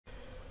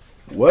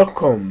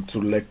Welcome to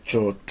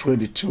Lecture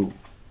 22,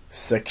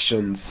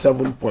 Section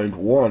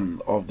 7.1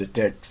 of the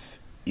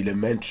text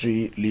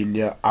Elementary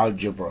Linear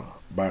Algebra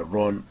by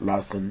Ron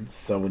Larson,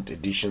 7th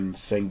edition,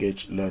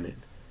 Cengage Learning.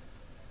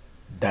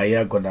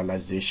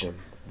 Diagonalization.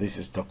 This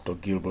is Dr.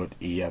 Gilbert,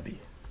 Eyabi.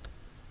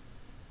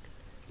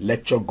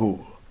 Lecture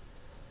goal.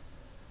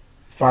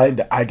 Find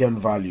the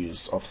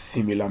eigenvalues of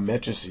similar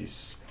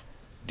matrices.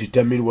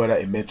 Determine whether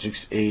a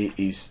matrix A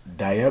is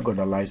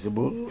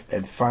diagonalizable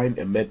and find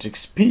a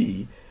matrix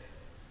P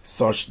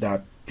such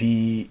that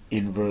P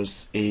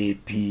inverse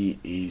AP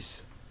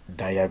is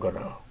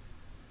diagonal.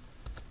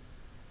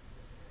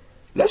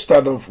 Let's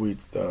start off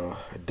with a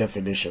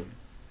definition.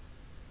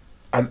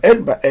 An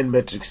n by n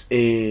matrix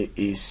A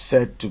is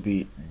said to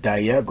be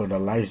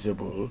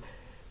diagonalizable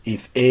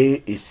if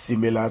A is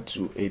similar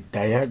to a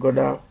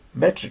diagonal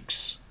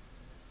matrix,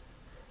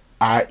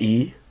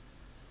 i.e.,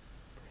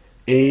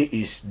 A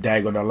is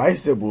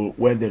diagonalizable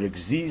when there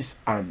exists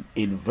an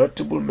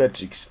invertible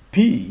matrix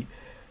P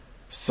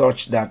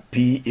such that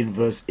P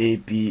inverse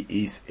AP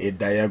is a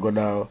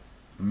diagonal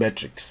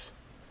matrix.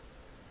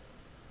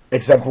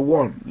 Example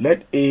 1.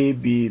 Let A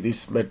be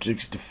this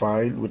matrix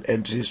defined with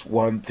entries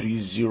 1, 3,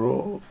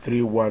 0,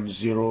 3, 1,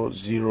 0,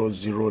 0,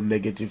 0,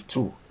 negative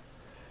 2.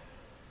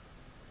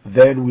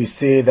 Then we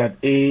say that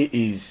A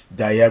is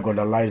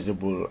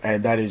diagonalizable,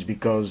 and that is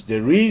because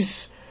there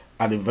is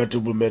an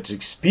invertible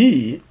matrix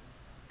P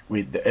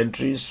with the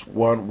entries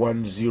 1,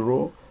 1,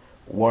 0,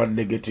 1,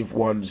 negative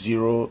 1,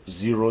 0,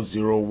 0,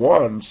 0,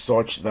 1,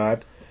 such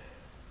that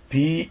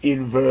P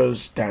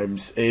inverse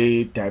times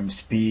A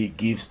times P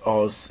gives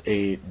us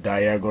a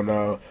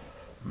diagonal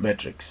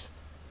matrix.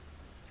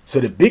 So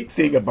the big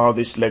thing about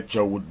this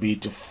lecture would be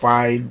to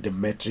find the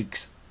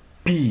matrix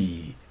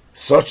P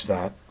such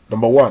that,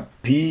 number 1,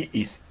 P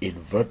is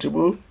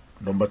invertible.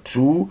 Number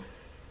 2,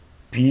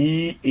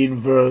 P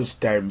inverse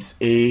times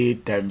A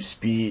times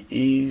P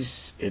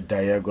is a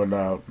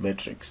diagonal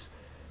matrix.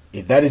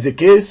 If that is the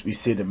case, we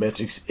say the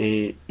matrix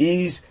A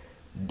is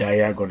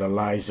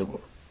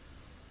diagonalizable.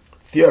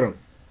 Theorem.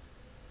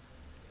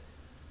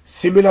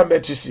 Similar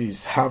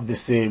matrices have the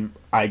same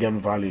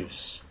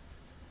eigenvalues.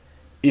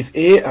 If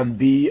A and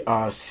B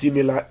are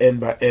similar n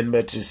by n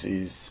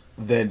matrices,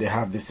 then they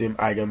have the same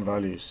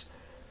eigenvalues.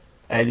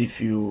 And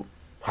if you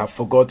have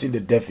forgotten the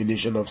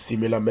definition of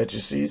similar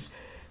matrices,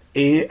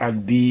 A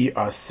and B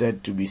are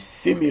said to be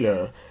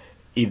similar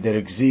if there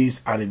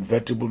exists an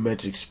invertible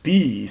matrix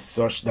P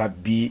such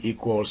that B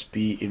equals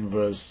P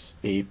inverse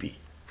AP.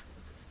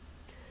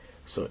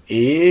 So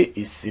A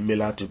is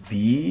similar to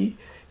B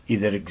if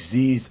there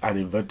exists an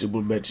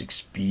invertible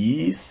matrix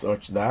P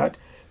such that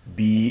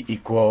B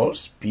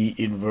equals P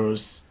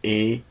inverse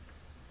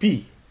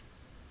AP.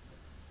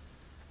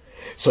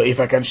 So if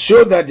I can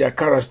show that their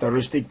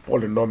characteristic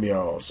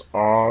polynomials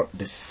are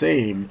the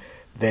same,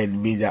 then it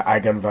means their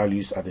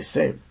eigenvalues are the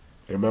same.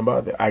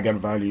 Remember, the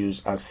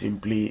eigenvalues are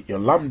simply your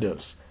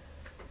lambdas.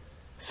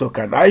 So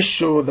can I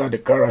show that the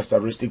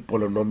characteristic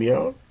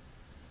polynomial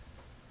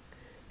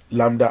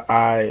lambda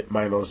I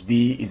minus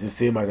B is the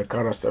same as the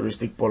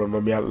characteristic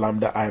polynomial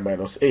lambda I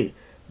minus A?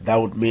 That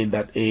would mean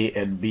that A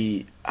and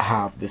B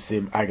have the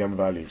same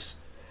eigenvalues.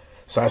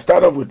 So I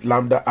start off with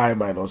lambda I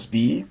minus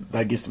B.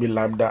 That gives me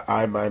lambda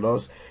I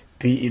minus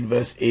P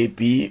inverse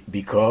AP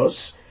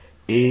because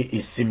A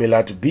is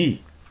similar to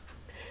B.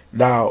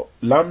 Now,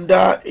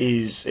 lambda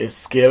is a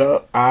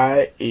scalar,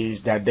 I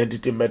is the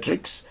identity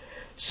matrix,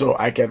 so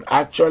I can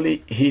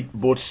actually hit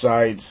both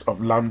sides of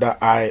lambda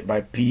I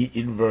by P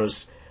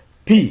inverse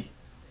P,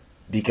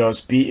 because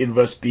P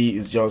inverse P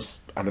is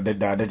just another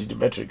identity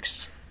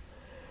matrix.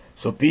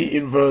 So P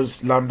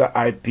inverse lambda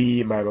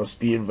IP minus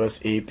P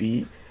inverse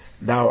AP.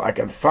 Now I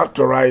can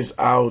factorize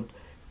out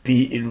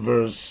P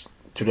inverse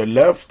to the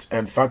left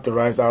and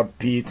factorize out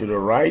P to the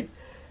right,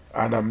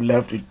 and I'm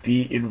left with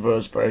P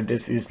inverse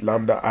parenthesis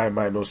lambda I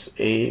minus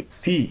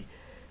AP.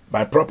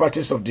 By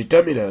properties of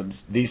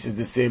determinants, this is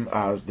the same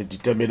as the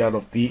determinant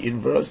of P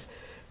inverse,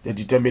 the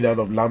determinant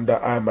of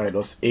lambda I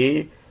minus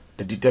A,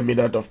 the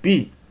determinant of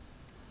P.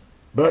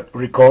 But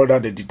recall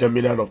that the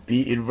determinant of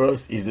P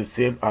inverse is the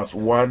same as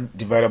 1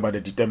 divided by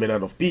the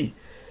determinant of P.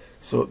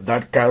 So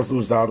that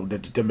cancels out with the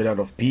determinant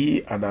of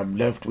P, and I'm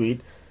left with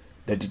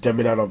the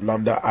determinant of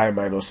lambda I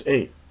minus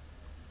A.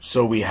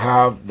 So we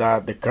have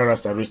that the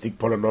characteristic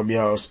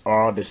polynomials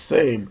are the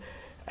same,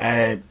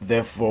 and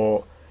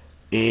therefore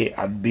A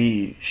and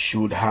B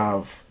should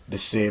have the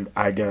same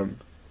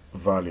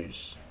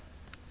eigenvalues.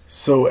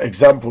 So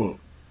example,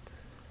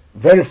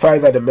 verify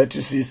that the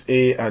matrices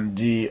A and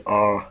D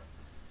are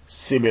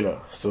similar.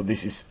 So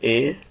this is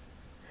A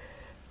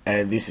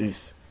and this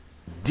is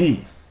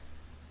D.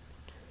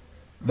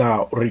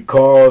 Now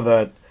recall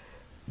that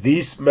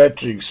this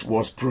matrix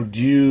was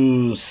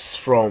produced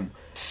from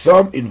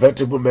some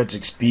invertible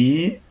matrix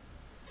P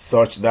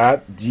such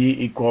that D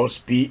equals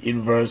P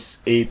inverse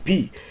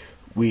AP.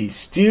 We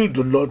still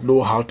do not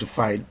know how to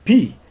find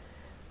P,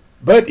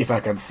 but if I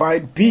can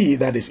find P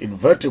that is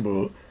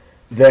invertible,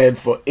 then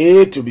for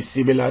A to be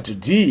similar to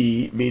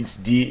D means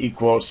D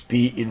equals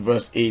P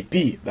inverse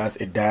AP. That's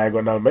a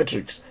diagonal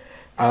matrix.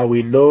 And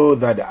we know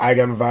that the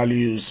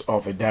eigenvalues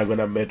of a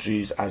diagonal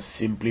matrix are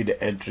simply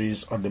the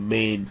entries on the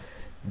main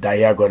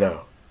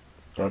diagonal.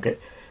 Okay,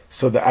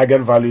 so the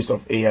eigenvalues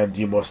of A and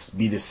D must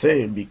be the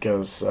same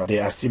because they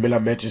are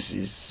similar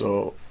matrices.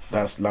 So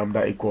that's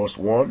lambda equals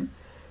 1,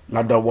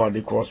 lambda 1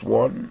 equals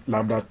 1,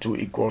 lambda 2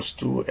 equals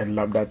 2, and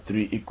lambda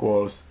 3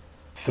 equals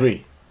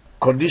 3.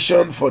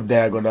 Condition for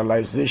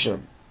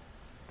diagonalization.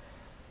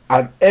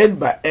 An n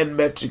by n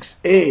matrix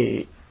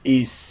A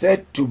is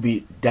said to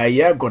be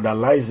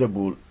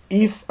diagonalizable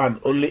if and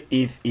only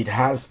if it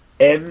has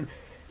n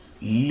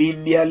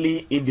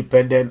linearly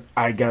independent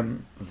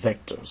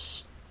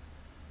eigenvectors.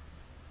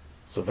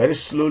 So very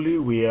slowly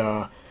we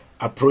are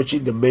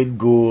approaching the main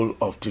goal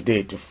of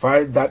today, to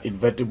find that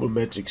invertible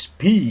matrix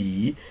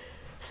P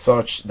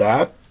such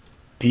that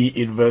P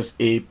inverse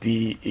AP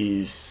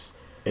is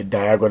a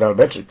diagonal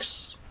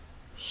matrix.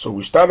 So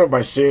we start off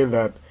by saying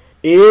that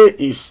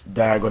A is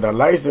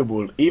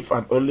diagonalizable if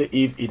and only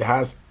if it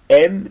has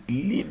n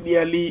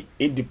linearly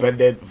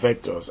independent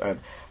vectors. And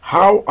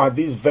how are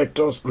these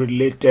vectors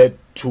related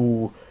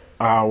to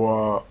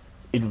our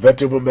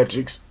invertible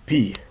matrix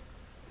P?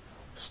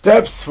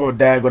 Steps for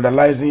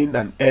diagonalizing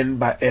an n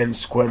by n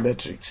square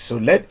matrix. So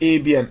let A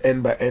be an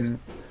n by n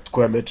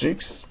square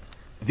matrix.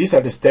 These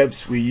are the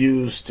steps we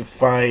use to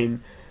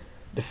find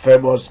the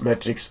famous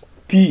matrix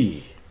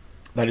P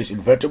that is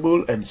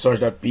invertible and such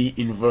that P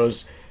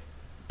inverse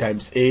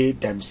times A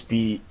times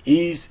P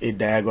is a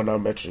diagonal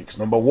matrix.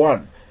 Number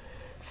 1,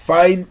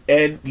 find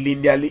n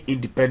linearly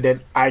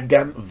independent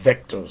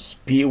eigenvectors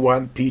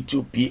P1,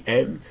 P2,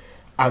 Pn,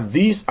 and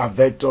these are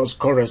vectors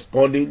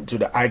corresponding to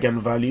the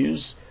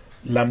eigenvalues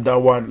lambda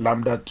 1,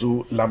 lambda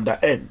 2,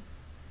 lambda n.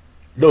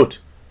 Note,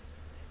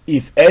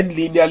 if n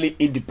linearly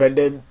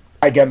independent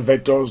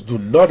eigenvectors do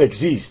not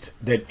exist,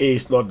 then A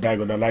is not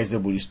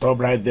diagonalizable. You stop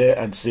right there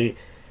and say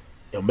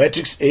your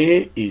matrix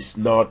A is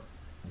not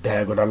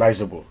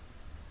diagonalizable.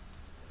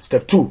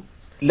 Step 2,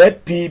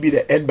 let P be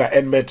the n by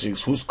n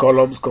matrix whose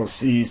columns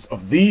consist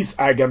of these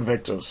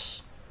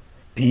eigenvectors.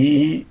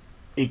 P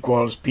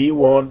equals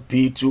P1,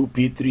 P2,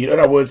 P3. In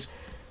other words,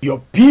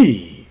 your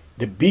P,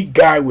 the big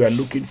guy we are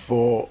looking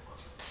for,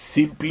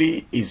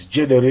 simply is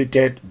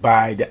generated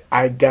by the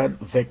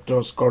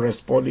eigenvectors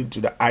corresponding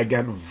to the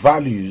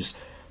eigenvalues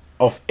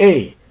of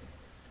A,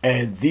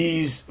 and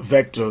these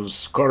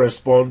vectors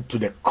correspond to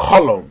the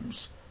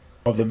columns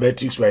of the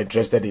matrix we are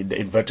interested in, the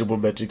invertible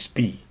matrix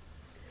P.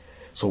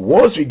 So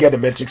once we get the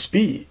matrix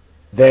P,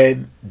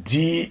 then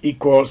D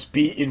equals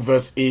P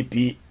inverse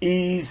AP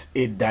is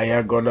a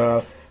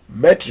diagonal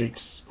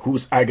matrix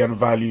whose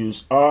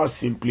eigenvalues are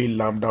simply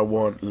lambda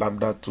 1,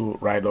 lambda 2,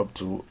 right up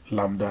to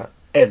lambda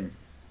n.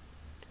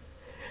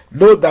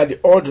 Note that the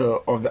order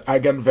of the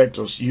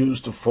eigenvectors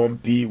used to form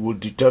P will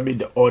determine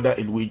the order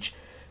in which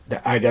the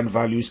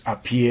eigenvalues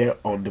appear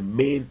on the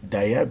main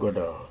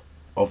diagonal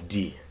of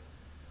D.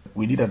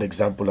 We need an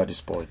example at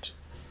this point.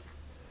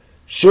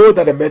 Show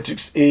that a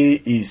matrix A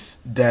is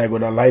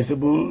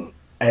diagonalizable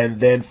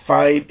and then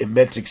find a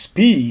matrix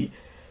P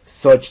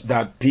such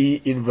that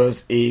P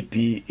inverse AP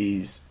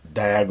is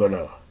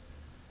diagonal.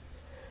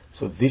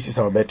 So this is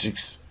our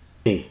matrix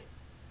A.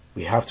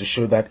 We have to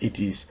show that it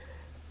is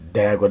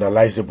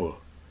diagonalizable.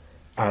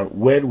 And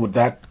when would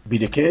that be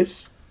the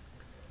case?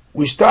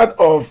 We start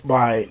off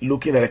by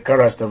looking at a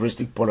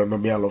characteristic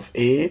polynomial of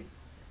A,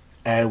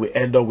 and we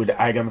end up with the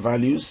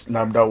eigenvalues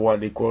lambda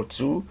 1 equals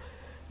 2,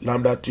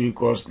 lambda 2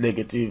 equals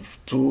negative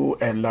 2,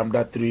 and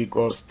lambda 3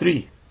 equals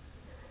 3.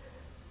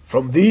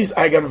 From these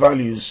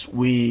eigenvalues,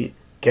 we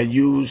can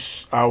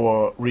use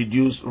our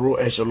reduced row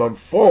echelon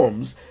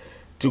forms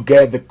to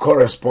get the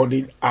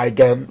corresponding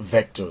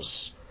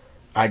eigenvectors.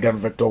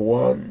 Eigenvector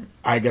 1,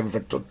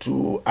 eigenvector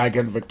 2,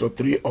 eigenvector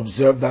 3.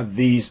 Observe that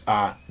these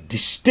are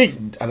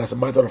distinct and, as a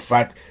matter of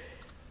fact,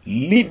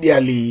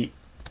 linearly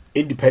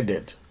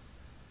independent.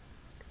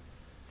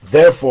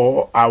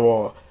 Therefore,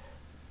 our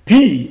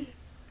P,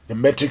 the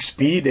matrix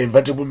P, the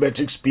invertible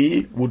matrix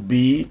P, would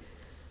be,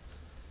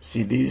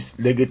 see this,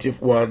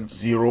 negative 1,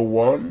 0,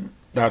 1.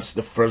 That's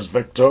the first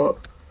vector.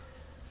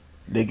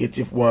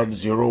 Negative 1,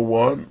 0,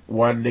 1,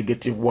 1,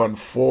 negative 1,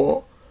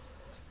 4.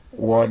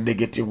 1,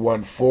 negative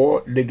 1,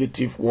 4,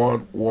 negative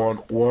 1, 1,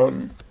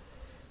 1,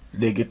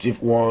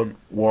 negative 1,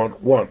 1,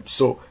 1.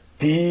 So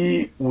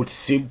P would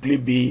simply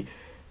be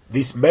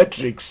this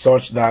matrix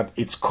such that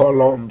its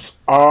columns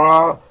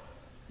are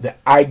the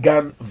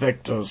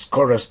eigenvectors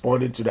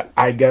corresponding to the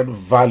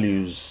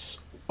eigenvalues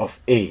of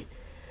A.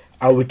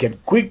 And we can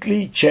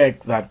quickly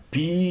check that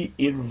P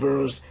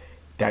inverse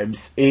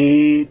times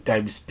A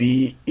times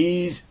P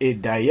is a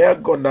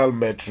diagonal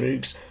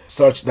matrix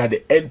such that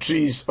the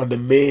entries on the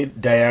main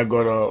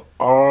diagonal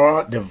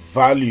are the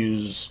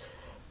values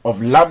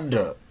of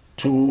lambda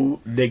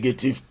 2,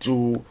 negative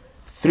 2,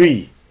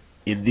 3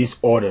 in this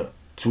order,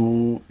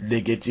 2,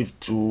 negative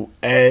 2,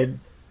 and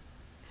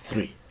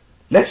 3.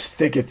 Let's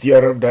take a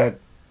theorem that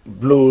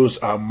blows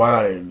our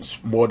minds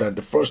more than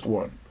the first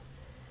one.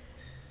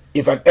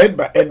 If an n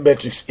by n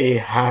matrix A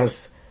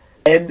has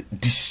n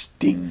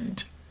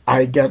distinct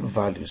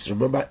eigenvalues,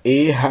 remember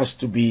A has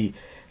to be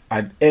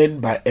an n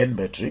by n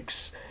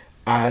matrix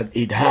and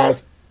it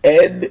has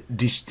n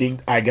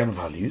distinct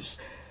eigenvalues,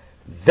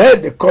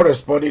 then the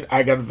corresponding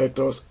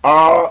eigenvectors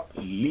are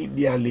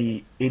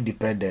linearly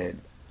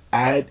independent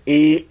and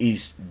A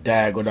is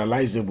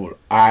diagonalizable,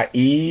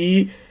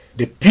 i.e.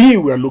 the P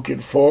we are looking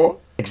for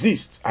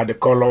exists and the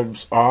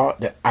columns are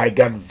the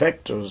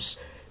eigenvectors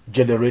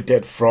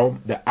generated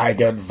from the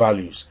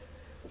eigenvalues.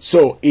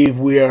 So if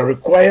we are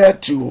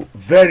required to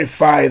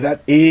verify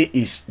that A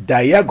is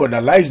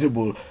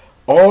diagonalizable,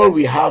 all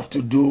we have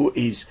to do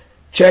is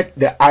check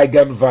the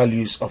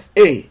eigenvalues of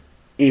A.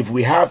 If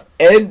we have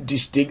n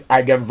distinct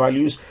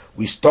eigenvalues,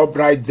 we stop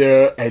right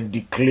there and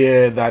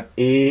declare that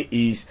A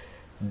is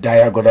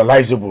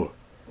diagonalizable.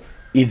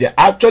 If they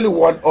actually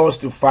want us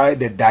to find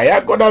the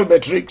diagonal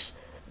matrix,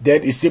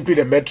 then it's simply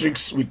the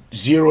matrix with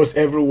zeros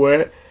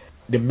everywhere,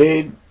 the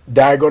main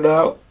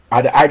diagonal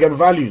are the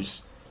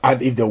eigenvalues.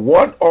 And if they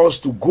want us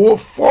to go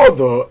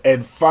further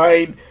and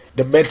find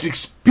the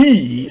matrix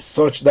P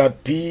such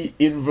that P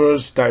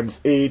inverse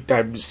times A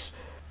times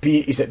P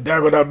is a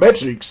diagonal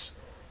matrix,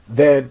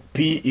 then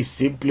P is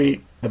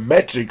simply the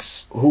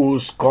matrix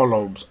whose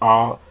columns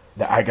are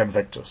the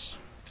eigenvectors.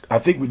 I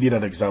think we need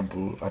an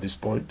example at this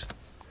point.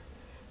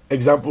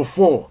 Example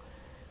 4.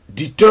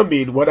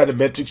 Determine whether the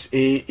matrix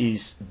A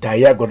is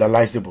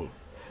diagonalizable.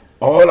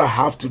 All I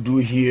have to do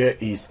here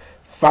is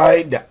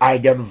find the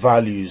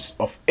eigenvalues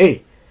of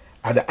A.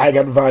 And the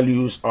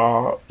eigenvalues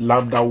are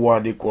lambda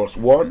 1 equals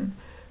 1,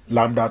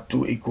 lambda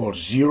 2 equals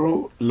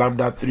 0,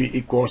 lambda 3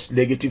 equals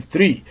negative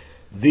 3.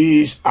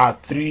 These are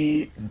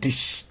three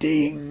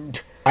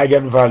distinct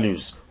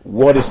eigenvalues.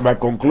 What is my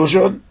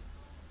conclusion?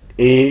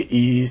 A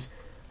is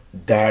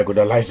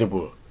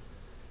diagonalizable.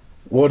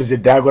 What is the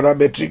diagonal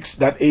matrix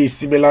that A is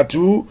similar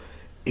to?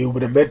 It will be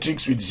the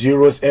matrix with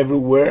zeros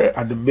everywhere,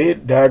 and the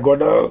main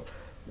diagonal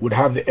would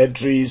have the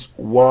entries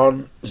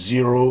 1,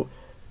 0,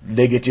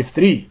 negative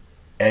 3.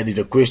 And if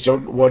the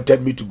question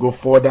wanted me to go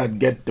further and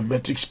get the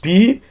matrix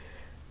P,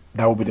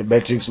 that will be the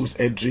matrix whose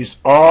entries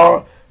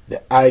are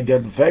the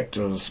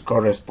eigenvectors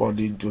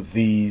corresponding to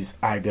these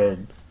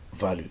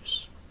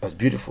eigenvalues. That's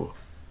beautiful.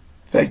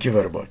 Thank you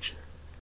very much.